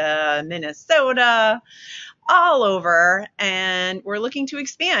Idaho to Minnesota, all over, and we're looking to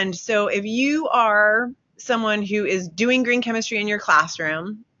expand. So if you are someone who is doing green chemistry in your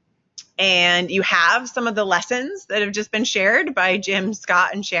classroom, and you have some of the lessons that have just been shared by Jim,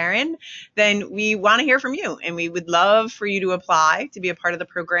 Scott, and Sharon, then we want to hear from you, and we would love for you to apply to be a part of the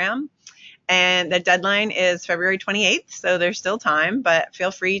program. And the deadline is February 28th, so there's still time, but feel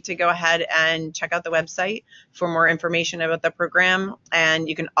free to go ahead and check out the website for more information about the program, and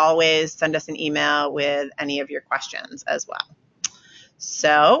you can always send us an email with any of your questions as well.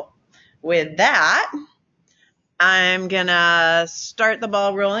 So with that, I'm gonna start the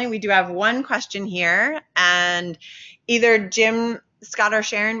ball rolling. We do have one question here, and either Jim, Scott, or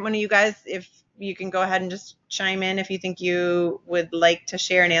Sharon, one of you guys, if you can go ahead and just chime in if you think you would like to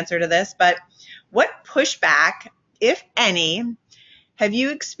share an answer to this. But what pushback, if any, have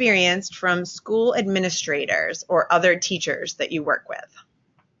you experienced from school administrators or other teachers that you work with?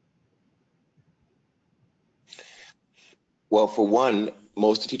 Well, for one,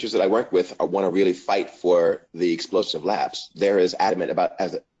 most of the teachers that I work with want to really fight for the explosive labs. They're as adamant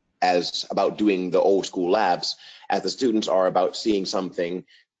about doing the old school labs as the students are about seeing something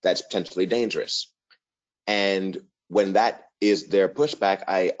that's potentially dangerous. And when that is their pushback,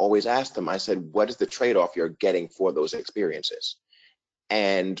 I always ask them, I said, what is the trade-off you're getting for those experiences?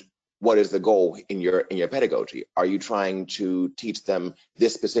 And what is the goal in your pedagogy? Are you trying to teach them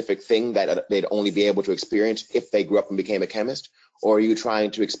this specific thing that they'd only be able to experience if they grew up and became a chemist? Or are you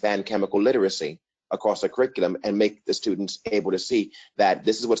trying to expand chemical literacy across the curriculum and make the students able to see that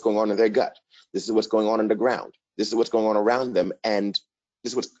this is what's going on in their gut, this is what's going on in the ground, This is what's going on around them, and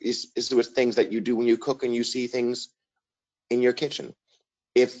this is what things that you do when you cook and you see things in your kitchen.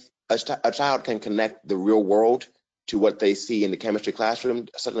 If a child can connect the real world to what they see in the chemistry classroom,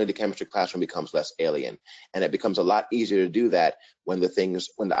 suddenly the chemistry classroom becomes less alien, and it becomes a lot easier to do that when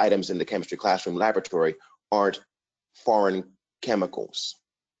the items in the chemistry classroom laboratory aren't foreign chemicals.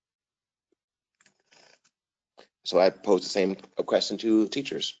 So I pose the same question to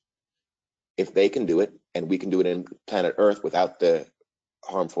teachers. If they can do it, and we can do it in planet Earth without the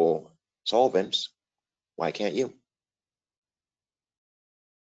harmful solvents, why can't you?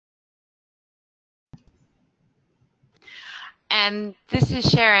 And this is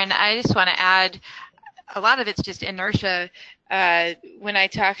Sharon. I just want to add, a lot of it's just inertia. When I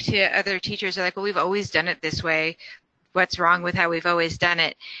talk to other teachers, they're like, well, we've always done it this way. What's wrong with how we've always done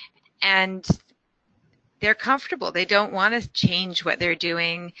it? And they're comfortable. They don't want to change what they're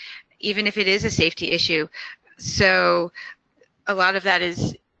doing, even if it is a safety issue. So a lot of that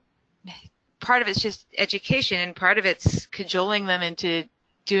is, part of it's just education, and part of it's cajoling them into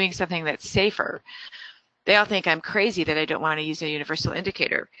doing something that's safer. They all think I'm crazy that I don't want to use a universal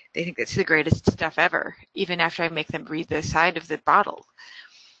indicator. They think it's the greatest stuff ever, even after I make them read the side of the bottle.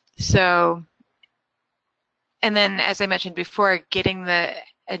 So, and then as I mentioned before, getting the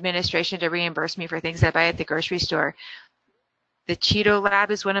administration to reimburse me for things I buy at the grocery store. The Cheeto lab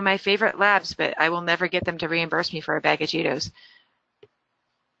is one of my favorite labs, but I will never get them to reimburse me for a bag of Cheetos.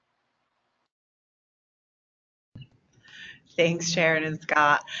 Thanks, Sharon and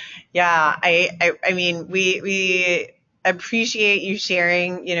Scott. Yeah, I mean, we appreciate you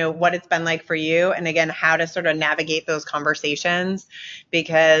sharing, what it's been like for you, and again, how to sort of navigate those conversations,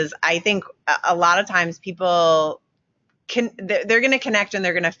 because I think a lot of times people they're going to connect and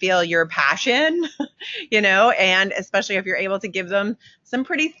they're going to feel your passion, and especially if you're able to give them some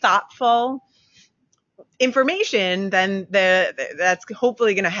pretty thoughtful information, then that's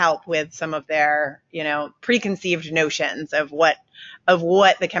hopefully going to help with some of their, preconceived notions of what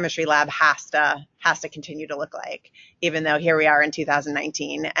the chemistry lab has to continue to look like, even though here we are in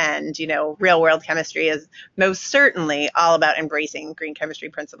 2019, and real world chemistry is most certainly all about embracing green chemistry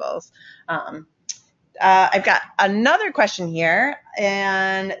principles. I've got another question here,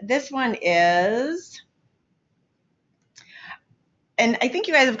 and this one is, and I think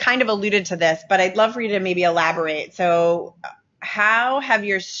you guys have kind of alluded to this, but I'd love for you to maybe elaborate. So how have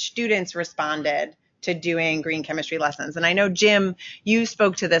your students responded to doing green chemistry lessons? And I know, Jim, you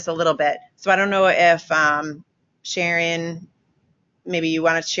spoke to this a little bit. So I don't know if Sharon, maybe you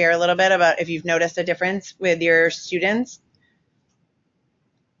want to share a little bit about if you've noticed a difference with your students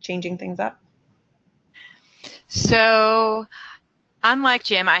changing things up. So unlike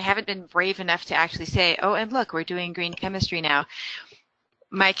Jim, I haven't been brave enough to actually say, oh, and look, we're doing green chemistry now.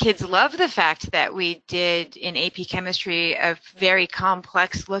 My kids love the fact that we did in AP Chemistry a very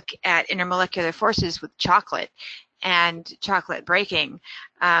complex look at intermolecular forces with chocolate and chocolate breaking.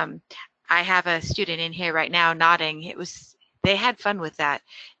 I have a student in here right now nodding. They had fun with that,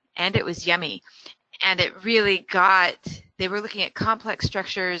 and it was yummy. And it really they were looking at complex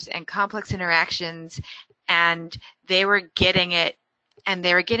structures and complex interactions, and they were getting it. And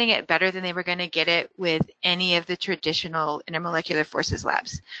they were getting it better than they were going to get it with any of the traditional intermolecular forces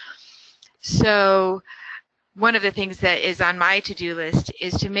labs. So one of the things that is on my to-do list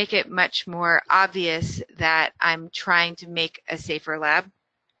is to make it much more obvious that I'm trying to make a safer lab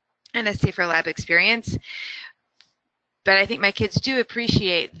and a safer lab experience. But I think my kids do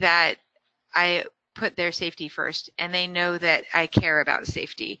appreciate that I put their safety first, and they know that I care about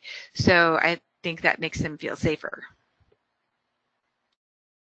safety. So I think that makes them feel safer.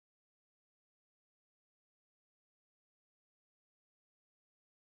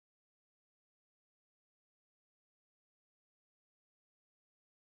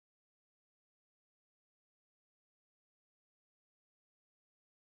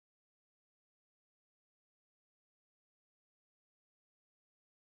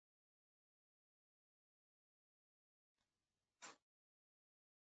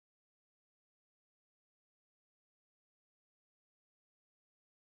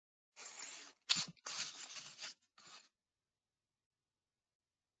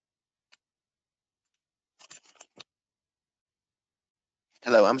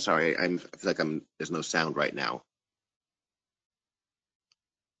 Hello, I'm sorry. I feel like there's no sound right now.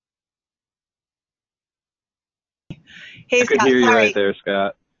 Hey, I could Scott, hear you sorry. right there,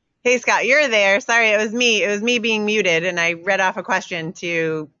 Scott. Hey, Scott, you're there. Sorry, it was me. It was me being muted, and I read off a question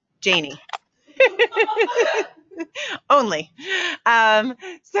to Janie. Only.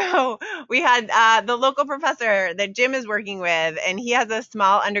 So we had the local professor that Jim is working with, and he has a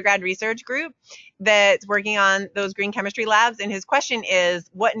small undergrad research group that's working on those green chemistry labs. And his question is,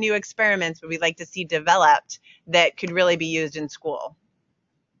 what new experiments would we like to see developed that could really be used in school?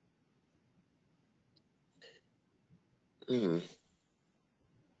 Hmm.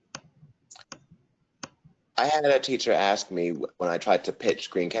 I had a teacher ask me when I tried to pitch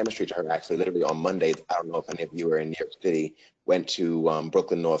green chemistry to her, actually, literally on Monday. I don't know if any of you are in New York City, went to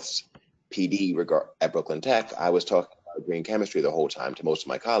Brooklyn North's PD at Brooklyn Tech. I was talking about green chemistry the whole time to most of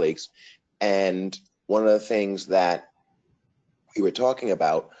my colleagues. And one of the things that we were talking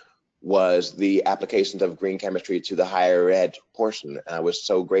about was the applications of green chemistry to the higher ed portion. And I was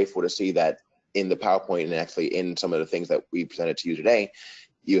so grateful to see that in the PowerPoint and actually in some of the things that we presented to you today,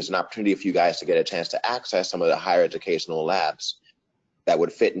 use an opportunity for you guys to get a chance to access some of the higher educational labs that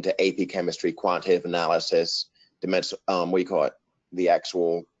would fit into AP chemistry, quantitative analysis, the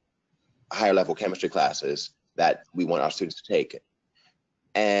actual higher level chemistry classes that we want our students to take.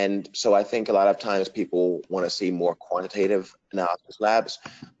 And so I think a lot of times people want to see more quantitative analysis labs.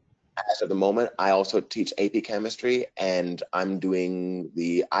 As of the moment, I also teach AP chemistry, and I'm doing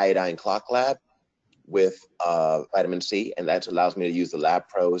the iodine clock lab with vitamin C, and that allows me to use the lab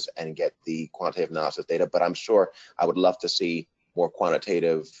pros and get the quantitative analysis data. But I'm sure I would love to see more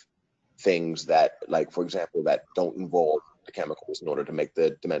quantitative things that, like, for example, that don't involve the chemicals in order to make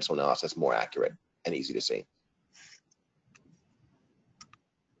the dimensional analysis more accurate and easy to see.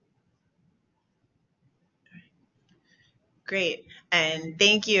 Great. And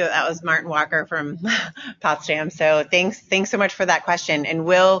thank you. That was Martin Walker from Potsdam. So thanks so much for that question. And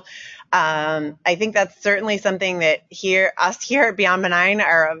I think that's certainly something that us here at Beyond Benign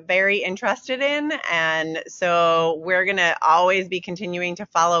are very interested in. And so we're going to always be continuing to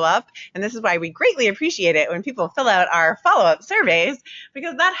follow up. And this is why we greatly appreciate it when people fill out our follow-up surveys,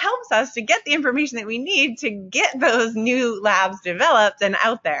 because that helps us to get the information that we need to get those new labs developed and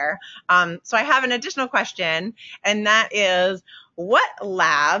out there. So I have an additional question, and that is, what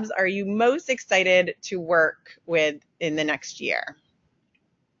labs are you most excited to work with in the next year?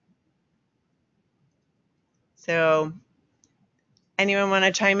 So anyone want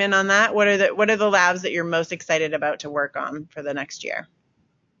to chime in on that? What are the labs that you're most excited about to work on for the next year?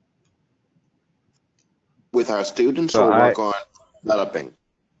 With our students, or work on developing?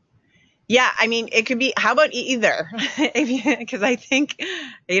 Yeah, I mean, it could be, how about either? Because I think,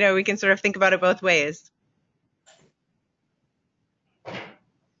 we can sort of think about it both ways.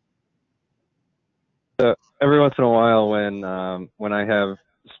 So every once in a while, when I have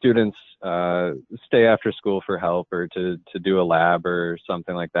students stay after school for help or to do a lab or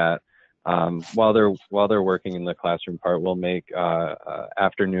something like that, while they're working in the classroom part, we'll make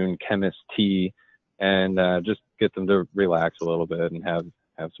afternoon chemist tea and just get them to relax a little bit and have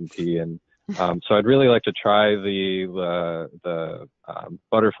some tea. And so I'd really like to try the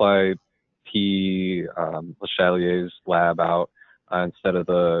butterfly tea Le Chatelier's lab out instead of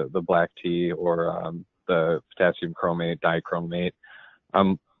the black tea or the potassium chromate, dichromate.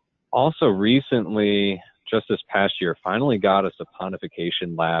 Also recently, just this past year, finally got a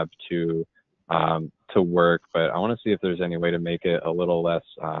saponification lab to work, but I want to see if there's any way to make it a little less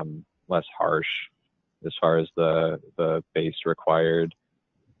harsh as far as the base required.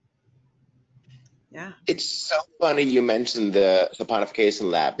 Yeah. It's so funny you mentioned the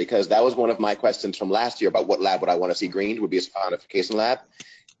saponification lab, because that was one of my questions from last year about what lab would I want to see greened, would be a saponification lab.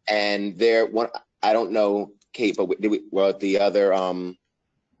 And I don't know, Kate, but the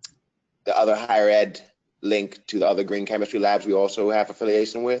other higher ed link to the other green chemistry labs we also have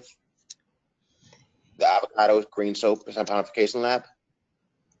affiliation with? The avocado green soap saponification lab?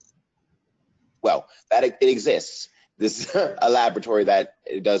 Well, it exists. This is a laboratory that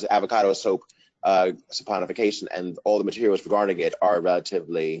does avocado soap saponification, and all the materials regarding it are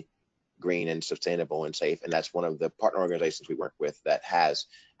relatively green and sustainable and safe. And that's one of the partner organizations we work with that has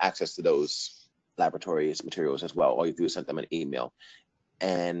access to those laboratories materials as well. All you do is send them an email.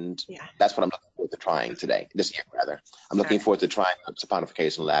 And that's what I'm looking forward to trying this year rather. I'm looking forward to trying a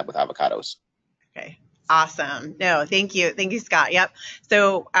saponification lab with avocados. Okay. Awesome. No, thank you. Thank you, Scott. Yep.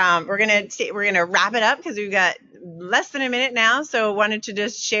 So we're gonna wrap it up because we've got less than a minute now. So wanted to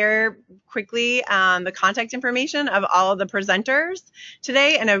just share quickly the contact information of all of the presenters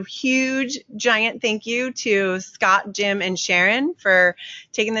today, and a huge giant thank you to Scott, Jim, and Sharon for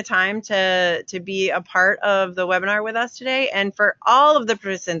taking the time to be a part of the webinar with us today, and for all of the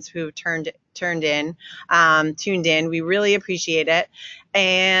participants who tuned in. We really appreciate it.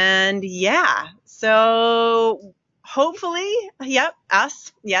 And yeah, so hopefully, yep,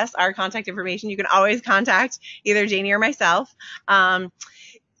 us, yes, our contact information. You can always contact either Janie or myself.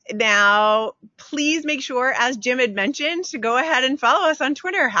 Now, please make sure, as Jim had mentioned, to go ahead and follow us on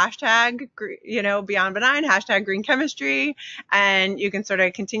Twitter, hashtag, Beyond Benign, hashtag Green Chemistry, and you can sort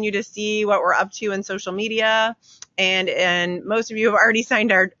of continue to see what we're up to in social media. And most of you have already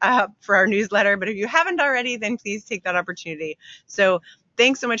signed up for our newsletter, but if you haven't already, then please take that opportunity. So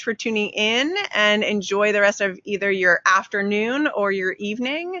thanks so much for tuning in, and enjoy the rest of either your afternoon or your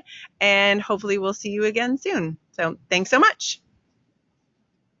evening, and hopefully we'll see you again soon. So thanks so much.